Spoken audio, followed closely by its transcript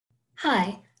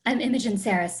Hi, I'm Imogen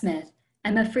Sara Smith.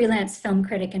 I'm a freelance film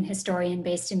critic and historian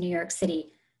based in New York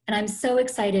City, and I'm so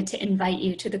excited to invite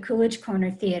you to the Coolidge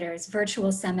Corner Theatre's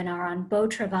virtual seminar on Beau,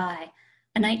 Travail,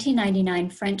 a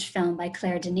 1999 French film by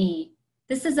Claire Denis.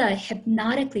 This is a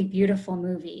hypnotically beautiful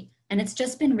movie, and it's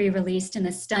just been re-released in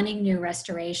a stunning new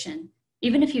restoration.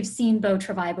 Even if you've seen Beau,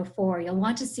 Travail before, you'll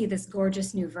want to see this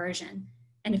gorgeous new version.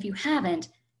 And if you haven't,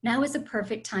 now is a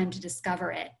perfect time to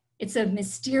discover it. It's a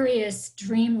mysterious,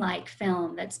 dreamlike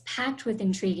film that's packed with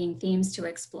intriguing themes to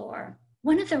explore.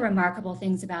 One of the remarkable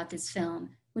things about this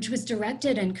film, which was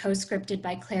directed and co-scripted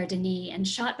by Claire Denis and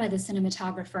shot by the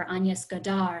cinematographer Agnès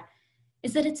Godard,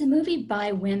 is that it's a movie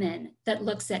by women that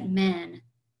looks at men,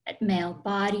 at male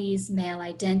bodies, male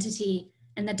identity,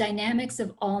 and the dynamics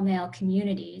of all male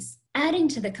communities. Adding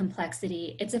to the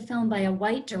complexity, it's a film by a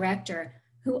white director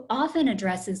who often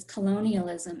addresses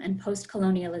colonialism and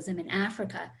post-colonialism in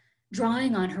Africa,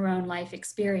 drawing on her own life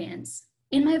experience.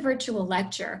 In my virtual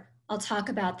lecture, I'll talk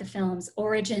about the film's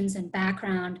origins and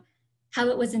background, how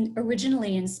it was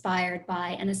originally inspired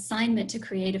by an assignment to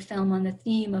create a film on the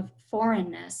theme of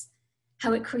foreignness,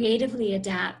 how it creatively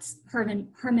adapts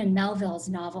Herman Melville's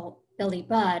novel, Billy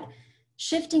Budd,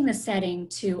 shifting the setting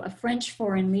to a French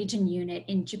Foreign Legion unit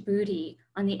in Djibouti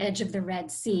on the edge of the Red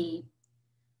Sea.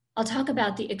 I'll talk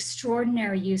about the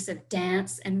extraordinary use of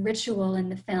dance and ritual in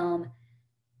the film,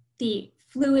 the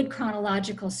fluid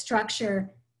chronological structure,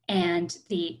 and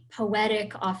the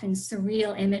poetic, often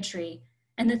surreal imagery,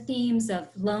 and the themes of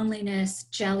loneliness,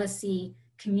 jealousy,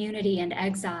 community, and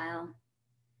exile.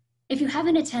 If you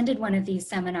haven't attended one of these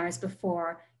seminars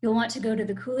before, you'll want to go to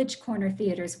the Coolidge Corner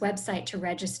Theatre's website to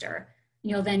register.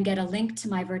 You'll then get a link to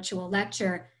my virtual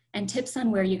lecture and tips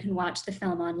on where you can watch the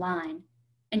film online.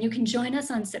 And you can join us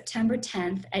on September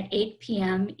 10th at 8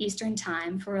 p.m. Eastern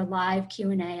Time for a live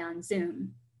Q&A on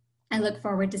Zoom. I look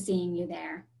forward to seeing you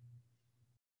there.